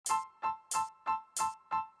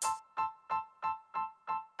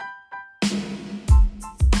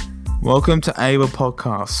Welcome to ABLE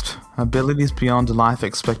Podcast, Abilities Beyond Life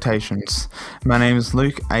Expectations. My name is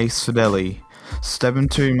Luke Ace Fideli. Step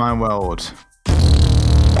into my world.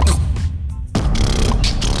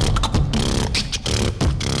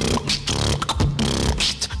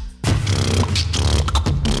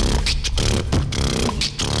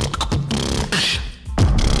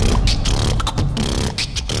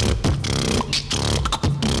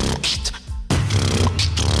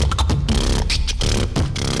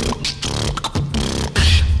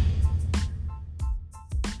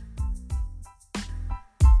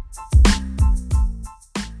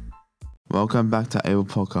 Welcome back to ABLE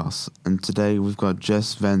Podcast, and today we've got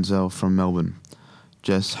Jess Van Zel from Melbourne.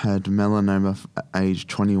 Jess had melanoma at age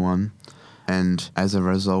 21 and as a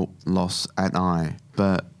result lost an eye,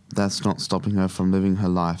 but that's not stopping her from living her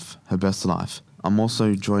life, her best life. I'm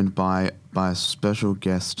also joined by a special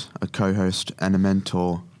guest, a co-host and a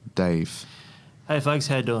mentor, Dave. Hey folks,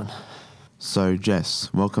 how you doing? So Jess,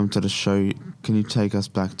 welcome to the show. Can you take us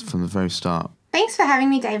back from the very start? Thanks for having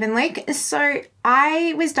me, Dave and Luke. So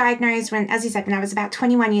I was diagnosed when I was about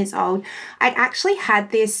 21 years old. I'd actually had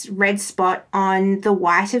this red spot on the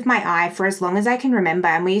white of my eye for as long as I can remember,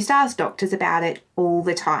 and we used to ask doctors about it all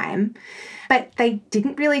the time. But they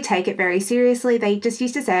didn't really take it very seriously. They just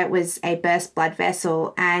used to say it was a burst blood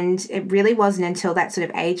vessel, and it really wasn't until that sort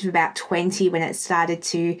of age of about 20 when it started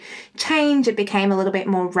to change. It became a little bit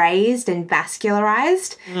more raised and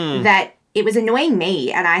vascularized that it was annoying me,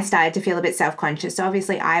 and I started to feel a bit self-conscious. So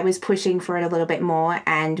obviously I was pushing for it a little bit more,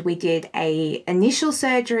 and we did a initial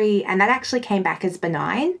surgery, and that actually came back as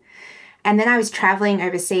benign. And then I was traveling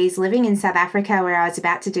overseas, living in South Africa, where I was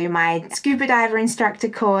about to do my scuba diver instructor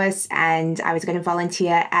course, and I was going to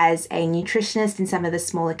volunteer as a nutritionist in some of the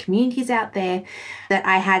smaller communities out there, that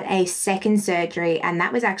I had a second surgery, and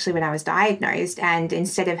that was actually when I was diagnosed. And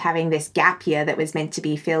instead of having this gap year that was meant to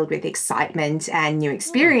be filled with excitement and new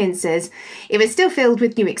experiences, it was still filled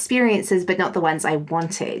with new experiences, but not the ones I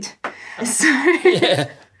wanted. So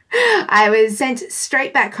I was sent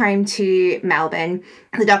straight back home to Melbourne.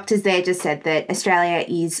 The doctors there just said that Australia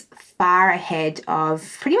is far ahead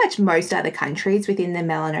of pretty much most other countries within the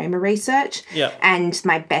melanoma research. Yeah. And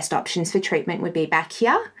my best options for treatment would be back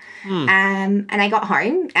here. And I got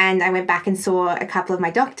home and I went back and saw a couple of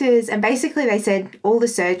my doctors, and basically they said all the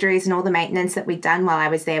surgeries and all the maintenance that we'd done while I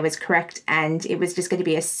was there was correct, and it was just going to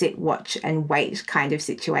be a sit, watch and wait kind of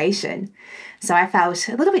situation. So I felt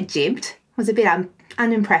a little bit jibbed, was a bit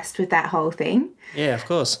unimpressed with that whole thing. Yeah, of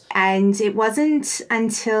course. And it wasn't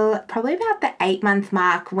until probably about the 8-month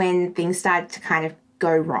mark when things started to kind of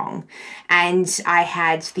go wrong. And I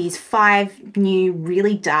had these 5 new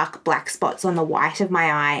really dark black spots on the white of my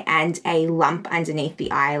eye and a lump underneath the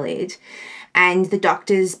eyelid. And the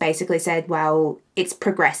doctors basically said, well, it's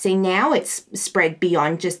progressing now. It's spread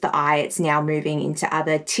beyond just the eye. It's now moving into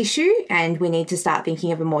other tissue, and we need to start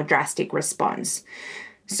thinking of a more drastic response.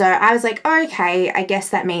 So I was like, okay, I guess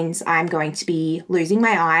that means I'm going to be losing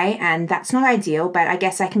my eye, and that's not ideal, but I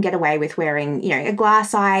guess I can get away with wearing, a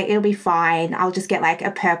glass eye. It'll be fine. I'll just get like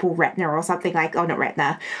a purple retina or something not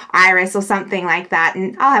retina, iris or something like that,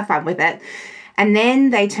 and I'll have fun with it. And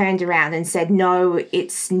then they turned around and said, no,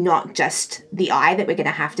 it's not just the eye that we're going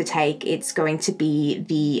to have to take. It's going to be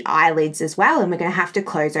the eyelids as well, and we're going to have to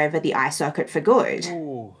close over the eye socket for good.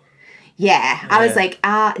 Ooh. Yeah, I was like,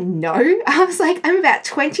 no. I was like, I'm about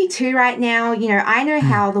 22 right now. I know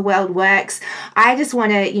how the world works. I just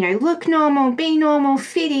want to, look normal, be normal,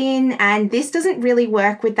 fit in. And this doesn't really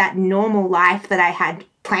work with that normal life that I had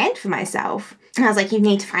planned for myself. And I was like, you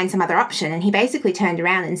need to find some other option. And he basically turned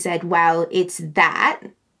around and said, well, it's that,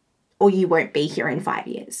 or you won't be here in 5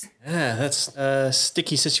 years. Yeah, that's a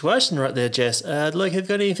sticky situation right there, Jess. Luke, have you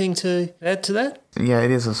got anything to add to that? Yeah,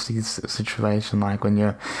 it is a sticky situation, like when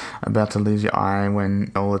you're about to lose your eye,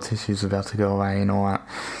 when all the tissue's about to go away and all that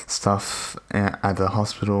stuff at the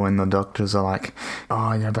hospital, and the doctors are like,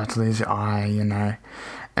 oh, you're about to lose your eye,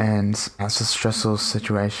 and that's a stressful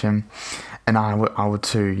situation, and I would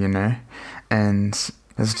too, and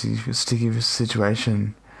it's a sticky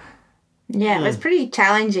situation. Yeah, it was pretty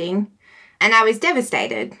challenging. And I was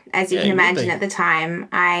devastated, as you can imagine at the time.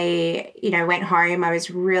 I, went home. I was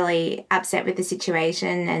really upset with the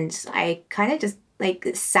situation, and I kind of just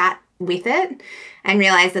sat with it and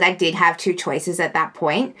realized that I did have 2 choices at that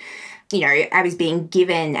point. I was being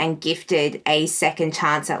given and gifted a second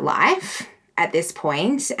chance at life at this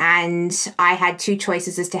point, and I had 2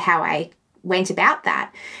 choices as to how I went about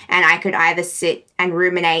that. And I could either sit and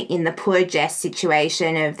ruminate in the poor Jess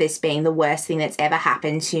situation of this being the worst thing that's ever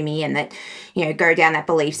happened to me, and that, you know, go down that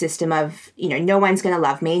belief system of, you know, no one's going to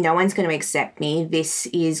love me, no one's going to accept me, this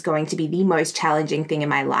is going to be the most challenging thing in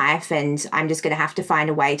my life, and I'm just going to have to find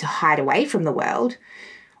a way to hide away from the world.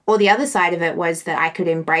 Or the other side of it was that I could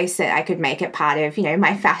embrace it. I could make it part of, you know,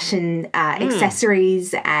 my fashion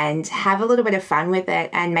accessories and have a little bit of fun with it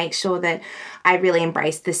and make sure that I really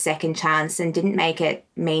embraced the second chance and didn't make it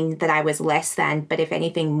mean that I was less than, but if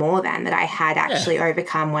anything more than, that I had actually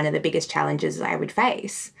overcome one of the biggest challenges I would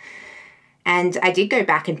face. And I did go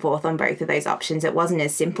back and forth on both of those options. It wasn't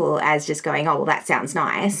as simple as just going, oh, well, that sounds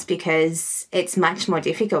nice, because it's much more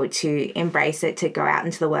difficult to embrace it, to go out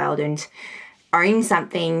into the world and own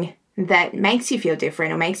something that makes you feel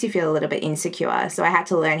different or makes you feel a little bit insecure. So I had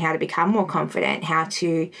to learn how to become more confident, how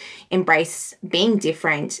to embrace being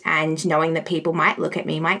different and knowing that people might look at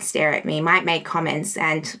me, might stare at me, might make comments,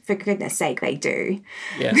 and for goodness sake, they do.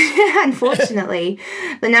 Yeah. Unfortunately,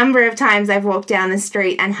 the number of times I've walked down the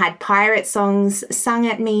street and had pirate songs sung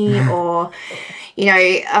at me or, you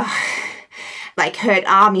know, like heard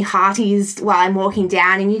army hearties while I'm walking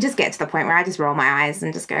down, and you just get to the point where I just roll my eyes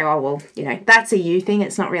and just go, oh, well, you know, that's a you thing.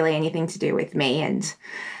 It's not really anything to do with me. And,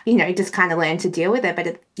 you know, just kind of learn to deal with it.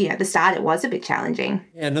 But, you know, at the start, it was a bit challenging.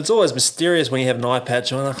 Yeah, and it's always mysterious when you have an eye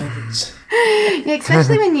patch on. I think it's... Yeah,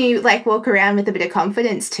 especially when you, like, walk around with a bit of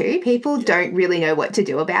confidence too. People don't really know what to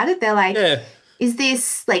do about it. They're like... Yeah. Is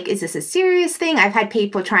this a serious thing? I've had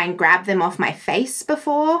people try and grab them off my face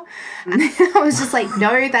before. And I was just like,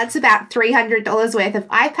 no, that's about $300 worth of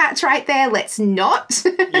eye patch right there. Let's not.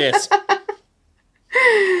 Yes.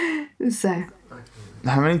 So.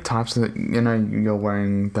 How many types of, you know, you're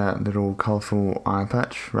wearing that little colourful eye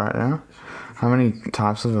patch right now? How many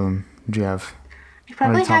types of them do you have? I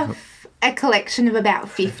probably have a collection of about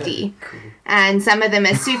 50. Cool. And some of them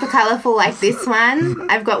are super colourful like this one.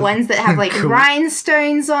 I've got ones that have like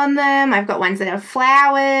rhinestones on them. I've got ones that have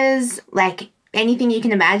flowers. Like anything you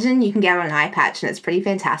can imagine, you can get on an eye patch, and it's pretty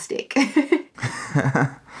fantastic.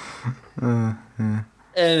 And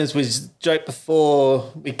as we joked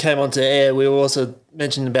before we came onto air, we were also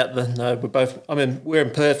mentioning about we're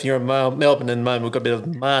in Perth, you're in Melbourne, and we've got a bit of a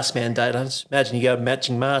mask mandate. I just imagine you got a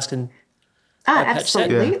matching mask and... Oh,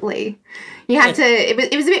 absolutely. You had to,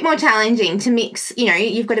 it was a bit more challenging to mix, you know,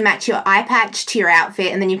 you've got to match your eye patch to your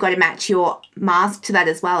outfit, and then you've got to match your mask to that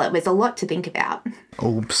as well. It was a lot to think about.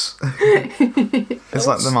 Oops. It's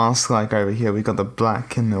like the mask, like over here, we got the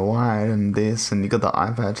black and the white and this, and you got the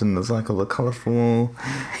eye patch, and there's like all the colourful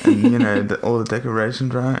and, you know, all the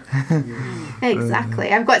decorations, right?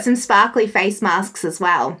 Exactly. I've got some sparkly face masks as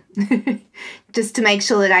well. Just to make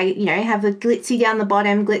sure that I, you know, have the glitzy down the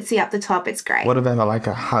bottom, glitzy up the top. It's great. What about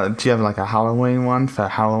do you have like a Halloween one for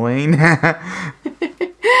Halloween? I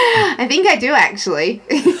think I do, actually.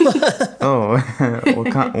 Oh,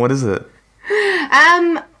 what is it?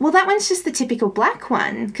 Well, that one's just the typical black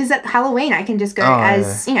one, because at Halloween I can just go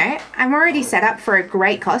you know, I'm already set up for a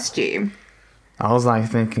great costume. I was like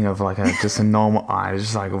thinking of like just a normal eye,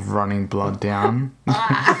 just like running blood down.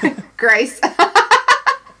 Grace.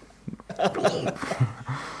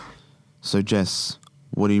 So, Jess,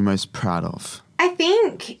 what are you most proud of? I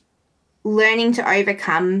think learning to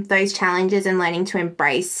overcome those challenges and learning to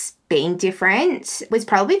embrace being different was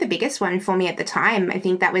probably the biggest one for me at the time. I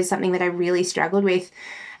think that was something that I really struggled with,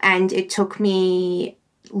 and it took me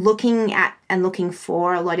looking at and looking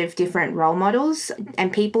for a lot of different role models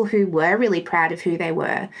and people who were really proud of who they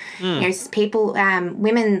were. You know, people,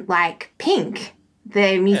 women like Pink,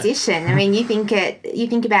 the musician. I mean, you think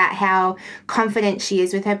about how confident she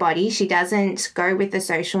is with her body. She doesn't go with the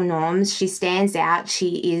social norms. She stands out.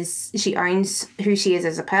 She owns who she is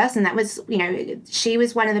as a person. That was, you know, she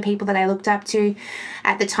was one of the people that I looked up to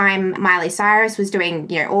at the time. Miley Cyrus was doing,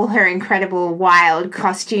 you know, all her incredible wild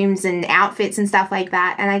costumes and outfits and stuff like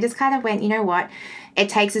that. And I just kind of went, you know what? It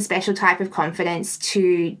takes a special type of confidence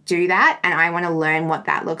to do that, and I want to learn what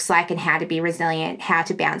that looks like and how to be resilient, how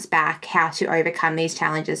to bounce back, how to overcome these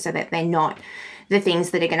challenges so that they're not the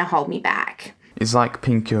things that are going to hold me back. Is like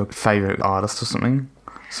Pink your favourite artist or something?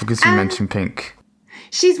 So because you mentioned Pink.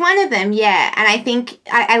 She's one of them, yeah. And I think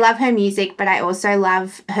I love her music, but I also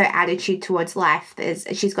love her attitude towards life.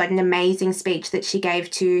 She's got an amazing speech that she gave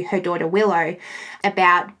to her daughter Willow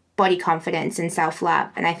about body confidence and self-love,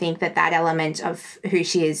 and I think that element of who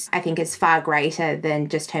she is, I think, is far greater than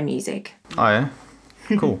just her music. Oh yeah?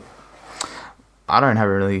 Cool. I don't have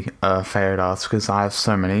really a favourite artist because I have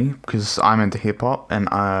so many, because I'm into hip-hop and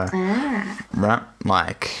rap.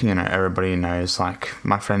 Like, you know, everybody knows, like,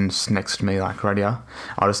 my friends next to me, like, radio,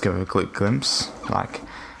 I'll just give a quick glimpse, like,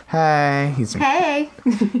 hey, he's... Hey!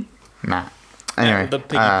 Nah. Anyway, The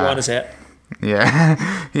Piggy Blinders hat.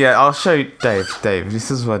 yeah, yeah. I'll show you, Dave. Dave,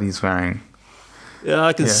 this is what he's wearing. Yeah,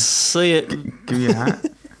 I can Yeah. see it. Give you a hat,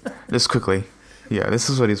 just quickly. Yeah, this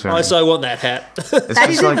is what he's wearing. I so want that hat. It's That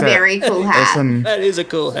is just a very cool hat. That is a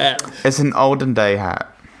cool hat. It's an olden day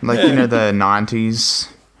hat, like the 90s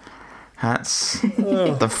hats,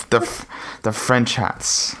 the French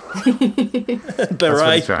hats.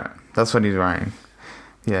 Beret. That's what he's wearing.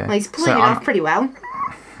 Yeah. Well, he's pulling it off pretty well.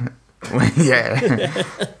 Yeah.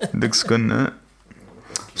 Looks good, doesn't it?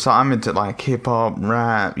 So I'm into like hip hop,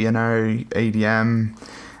 rap, EDM,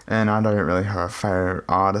 and I don't really have a favorite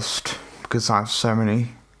artist because I have so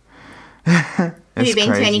many. Have you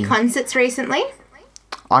been to any crazy. concerts recently?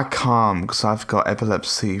 I can't because I've got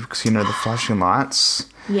epilepsy because the flashing lights.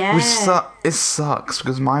 Yeah. It sucks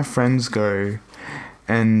because my friends go,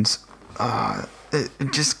 and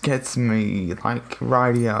it just gets me like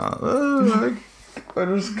right here. I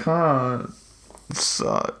just can't. It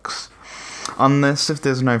sucks. Unless if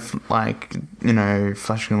there's no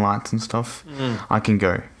flashing lights and stuff, I can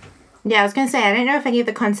go. Yeah, I was going to say, I don't know if any of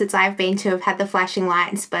the concerts I've been to have had the flashing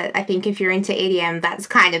lights, but I think if you're into EDM, that's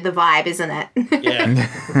kind of the vibe, isn't it?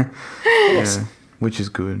 Yeah. Yeah, which is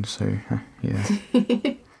good. So yeah.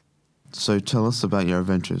 So tell us about your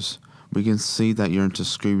adventures. We can see that you're into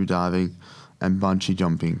scuba diving and bungee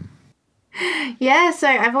jumping. Yeah, so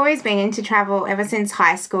I've always been into travel ever since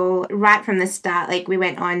high school. Right from the start, like we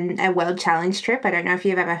went on a World Challenge trip. I don't know if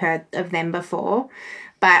you've ever heard of them before,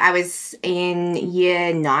 but I was in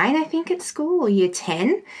year 9, I think, at school, or year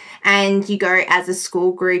 10. And you go as a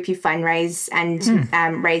school group, you fundraise and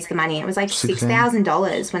raise the money. It was like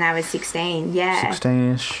 $6,000 when I was 16. Yeah.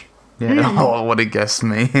 16ish. Yeah. Oh, what a guess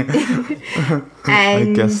me.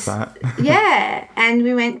 I guess that. Yeah, and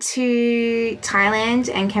we went to Thailand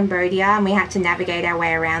and Cambodia, and we had to navigate our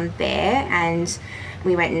way around there, and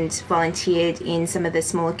we went and volunteered in some of the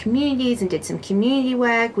smaller communities and did some community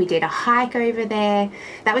work. We did a hike over there.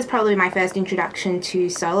 That was probably my first introduction to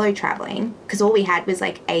solo traveling, because all we had was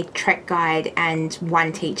like a trek guide and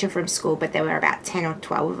one teacher from school, but there were about 10 or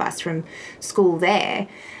 12 of us from school there.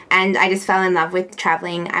 And I just fell in love with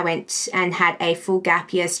traveling. I went and had a full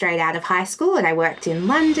gap year straight out of high school, and I worked in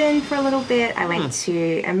London for a little bit. I went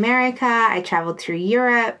to America. I traveled through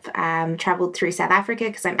Europe, traveled through South Africa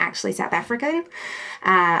because I'm actually South African.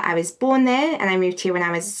 I was born there, and I moved here when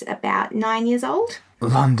I was about 9 years old.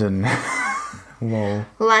 London. Whoa.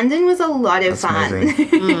 London was a lot of fun.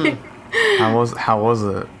 Amazing. How was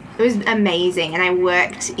it? It was amazing, and I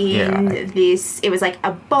worked in it was like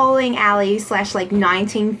a bowling alley / like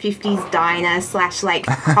 1950s diner / like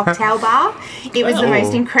cocktail bar. It was the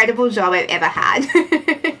most incredible job I've ever had.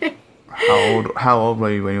 How old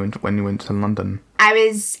were you when you went to London? I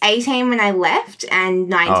was 18 when I left and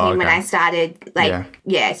 19 when I started,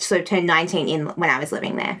 so turned 19 when I was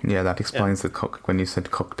living there. Yeah, that explains the when you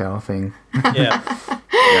said cocktail thing. Yeah.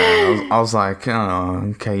 Yeah, I was like,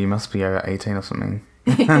 oh, okay, you must be over 18 or something.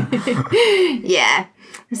 Yeah.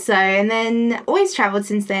 So, and then always traveled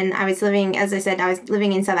since then. I was living, as I said, I was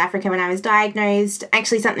living in South Africa when I was diagnosed.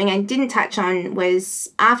 Actually, something I didn't touch on was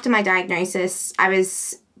after my diagnosis, I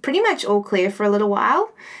was pretty much all clear for a little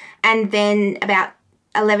while. And then about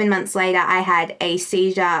 11 months later, I had a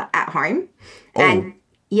seizure at home. Oh. And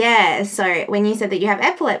yeah, so when you said that you have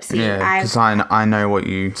epilepsy, Yeah, because I know I know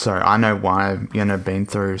why I've been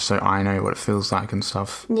through, so I know what it feels like and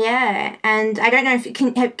stuff. Yeah, and I don't know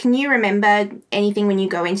if can you remember anything when you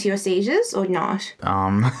go into your seizures or not?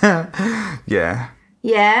 Yeah.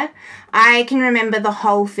 Yeah, I can remember the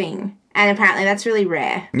whole thing, and apparently that's really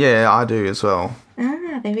rare. Yeah, I do as well.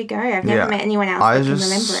 Ah, there we go. I've never met anyone else that can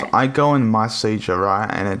remember it. I go in my seizure, right,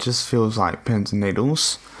 and it just feels like pins and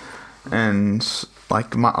needles, and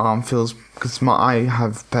like my arm feels, because I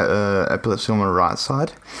have epilepsy on my right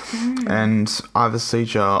side, and I have a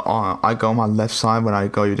seizure I go on my left side when I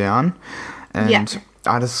go down, and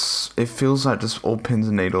it feels like just all pins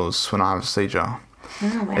and needles when I have a seizure.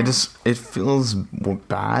 Oh, wow. It feels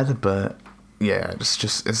bad, but yeah,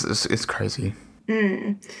 it's crazy.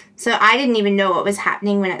 So I didn't even know what was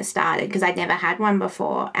happening when it started because I'd never had one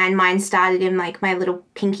before, and mine started in like my little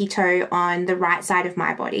pinky toe on the right side of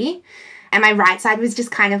my body. And my right side was just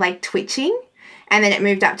kind of like twitching, and then it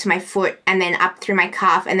moved up to my foot and then up through my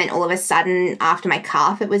calf, and then all of a sudden after my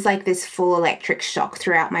calf it was like this full electric shock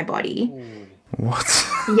throughout my body. What?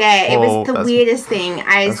 Yeah, it Oh, was the that's- weirdest thing.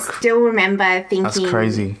 I that's cr- still remember thinking... That's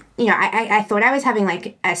crazy. You know, I thought I was having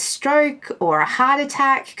like a stroke or a heart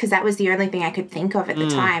attack because that was the only thing I could think of at the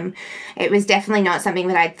time. It was definitely not something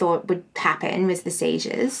that I thought would happen, was the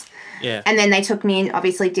seizures. Yeah. And then they took me in,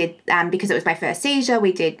 obviously did, because it was my first seizure,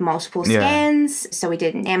 we did multiple Yeah. scans. So we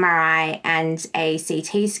did an MRI and a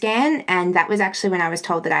CT scan. And that was actually when I was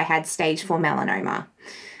told that I had stage 4 melanoma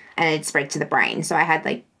and it spread to the brain. So I had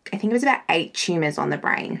I think it was about 8 tumours on the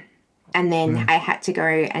brain. And then I had to go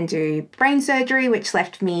and do brain surgery, which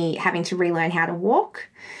left me having to relearn how to walk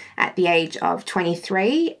at the age of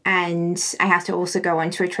 23. And I have to also go on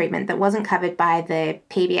to a treatment that wasn't covered by the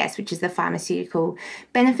PBS, which is the Pharmaceutical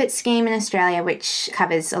Benefits Scheme in Australia, which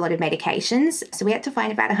covers a lot of medications. So we had to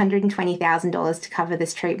find about $120,000 to cover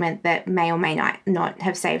this treatment that may or may not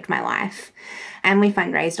have saved my life. And we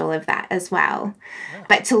fundraised all of that as well.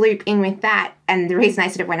 But to loop in with that, and the reason I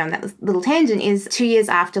sort of went on that little tangent is 2 years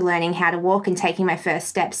after learning how to walk and taking my first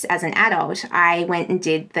steps as an adult, I went and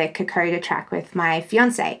did the Kokoda track with my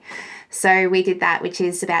fiance. So we did that, which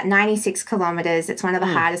is about 96 kilometers. It's one of the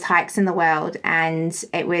hardest hikes in the world. And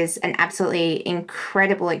it was an absolutely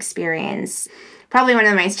incredible experience. Probably one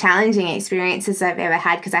of the most challenging experiences I've ever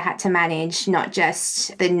had because I had to manage not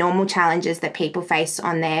just the normal challenges that people face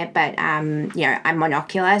on there, but, you know, I'm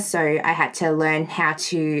monocular, so I had to learn how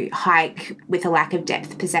to hike with a lack of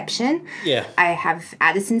depth perception. Yeah. I have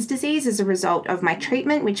Addison's disease as a result of my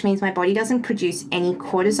treatment, which means my body doesn't produce any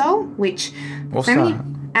cortisol, which What's for me,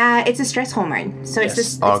 that? it's a stress hormone. So Yes.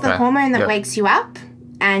 it's the Okay. hormone that Yep. wakes you up.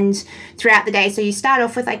 And throughout the day, so you start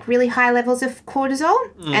off with like really high levels of cortisol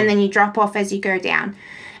and then you drop off as you go down.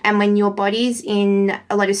 And when your body's in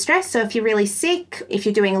a lot of stress, so if you're really sick, if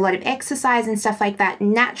you're doing a lot of exercise and stuff like that,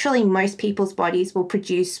 naturally most people's bodies will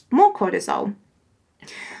produce more cortisol.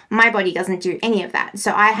 My body doesn't do any of that.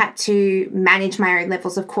 So I had to manage my own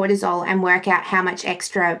levels of cortisol and work out how much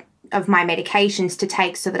extra of my medications to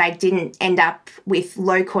take so that I didn't end up with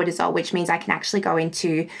low cortisol, which means I can actually go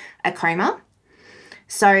into a coma.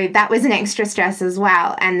 So that was an extra stress as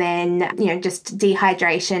well. And then, you know, just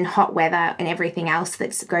dehydration, hot weather, and everything else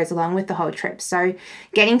that goes along with the whole trip. So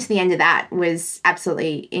getting to the end of that was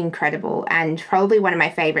absolutely incredible and probably one of my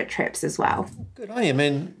favourite trips as well. Good on you. I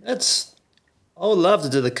mean, I would love to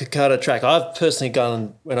do the Kokoda track. I've personally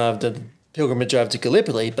gone when I've done pilgrimage over to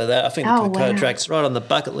Gallipoli, but I think the Oh, Kokoda wow. track's right on the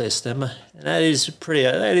bucket list. And that is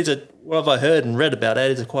what have I heard and read about,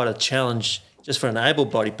 that is quite a challenge just for an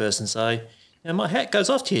able-bodied person. So, my hat goes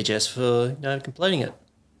off to you, Jess, for completing it.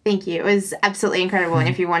 Thank you. It was absolutely incredible. And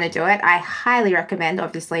if you want to do it, I highly recommend,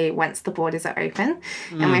 obviously, once the borders are open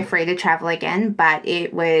and we're free to travel again. But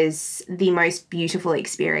it was the most beautiful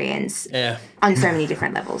experience Yeah. on so many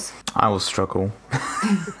different levels. I will struggle.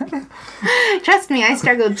 Trust me, I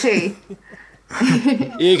struggled too.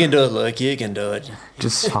 You can do it, Luke. You can do it.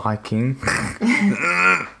 Just hiking.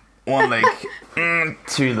 One leg,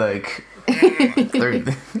 two leg, three.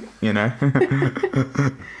 You know.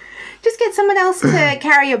 Just get someone else to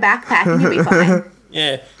carry your backpack and you'll be fine.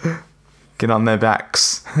 Yeah. Get on their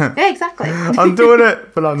backs. Yeah, exactly. I'm doing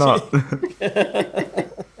it, but I'm not.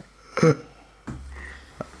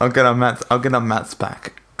 I'll get on Matt's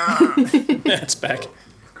back. Matt's back.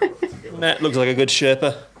 Matt looks like a good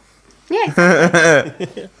Sherpa. Yeah.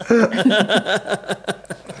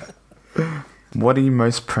 What are you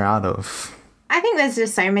most proud of? I think there's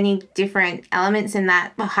just so many different elements in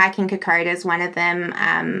that. Well, hiking Kokoda is one of them.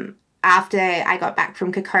 After I got back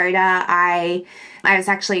from Kokoda, I was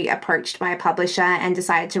actually approached by a publisher and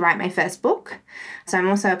decided to write my first book. So I'm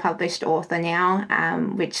also a published author now,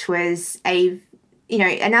 which was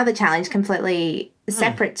another challenge completely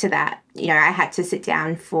separate to that. I had to sit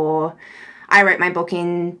down I wrote my book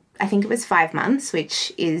in, I think it was 5 months,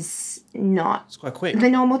 which is not It's quite quick. the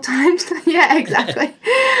normal times. Yeah, exactly.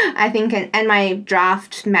 I think, and my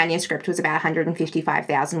draft manuscript was about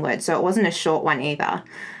 155,000 words, so it wasn't a short one either.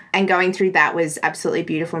 And going through that was absolutely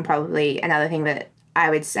beautiful and probably another thing that I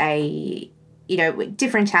would say,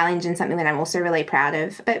 different challenge and something that I'm also really proud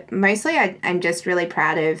of. But mostly I'm just really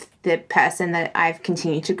proud of the person that I've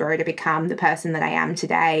continued to grow to become, the person that I am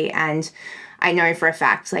today. And I know for a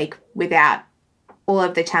fact, without all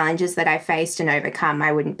of the challenges that I faced and overcome,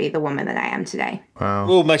 I wouldn't be the woman that I am today. Wow.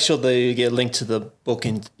 We'll make sure that you get a link to the book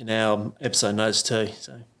in our episode notes too.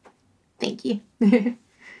 So Thank you.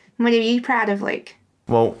 What are you proud of, Luke?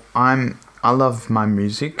 Well, I love my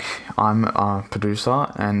music. I'm a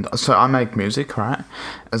producer, and so I make music, right?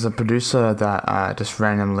 As a producer that just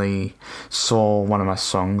randomly saw one of my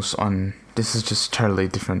songs on, this is just totally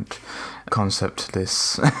different, concept to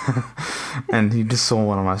this. And he just saw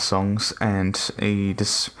one of my songs and he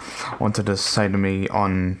just wanted to say to me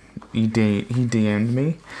he DM'd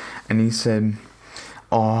me and he said,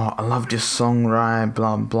 "Oh, I loved your song, right,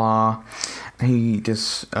 blah blah." He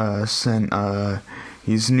just sent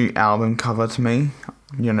his new album cover to me,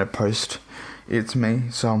 post it to me,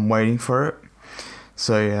 so I'm waiting for it.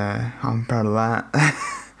 So yeah, I'm proud of that.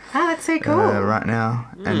 Oh, that's so cool. Right now,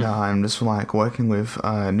 and I'm just like working with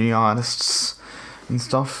new artists and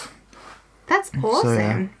stuff. That's awesome. So,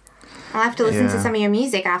 yeah. I'll have to listen to some of your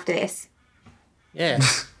music after this. Yeah.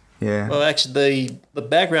 Yeah. Well, actually, the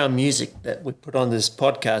background music that we put on this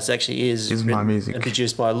podcast actually is my music and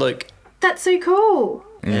produced by Luke. That's so cool.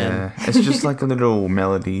 Yeah, it's just like a little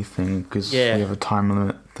melody thing because we have a time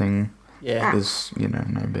limit thing. Yeah. There's,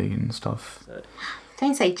 no beat and stuff.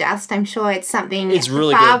 Don't say just. I'm sure it's something It's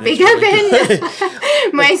really far good. bigger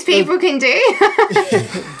than most people can do.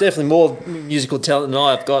 Definitely more musical talent than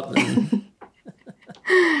I've got.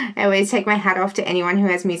 I always take my hat off to anyone who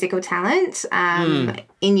has musical talent.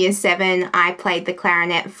 In year 7, I played the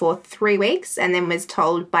clarinet for 3 weeks and then was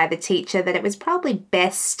told by the teacher that it was probably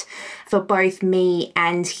best for both me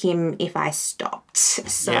and him if I stopped.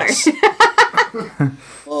 So, Yes.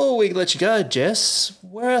 Well, we can let you go, Jess.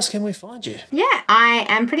 Where else can we find you? yeah, I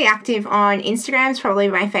am pretty active on Instagram. It's probably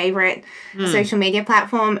my favourite social media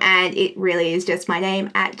platform, and it really is just my name,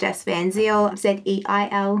 at Jess Van Ziel,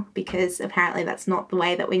 Zeil, because apparently that's not the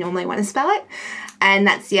way that we normally want to spell it. And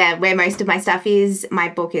that's, where most of my stuff is. My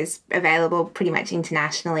book is available pretty much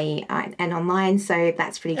internationally and online, so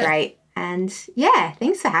that's pretty great. And,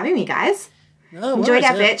 thanks for having me, guys. No Enjoyed worries,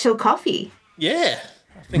 our virtual coffee. Yeah.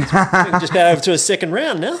 I think we're just about over to a second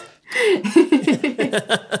round now.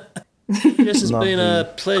 Jess, it's been a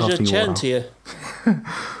pleasure coffee chatting water. to you.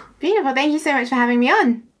 Beautiful. Thank you so much for having me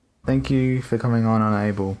on. Thank you for coming on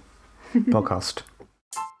Unable podcast.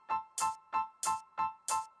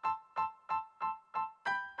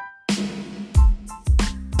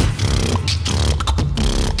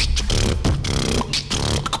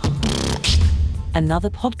 Another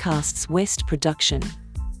Podcasts West production.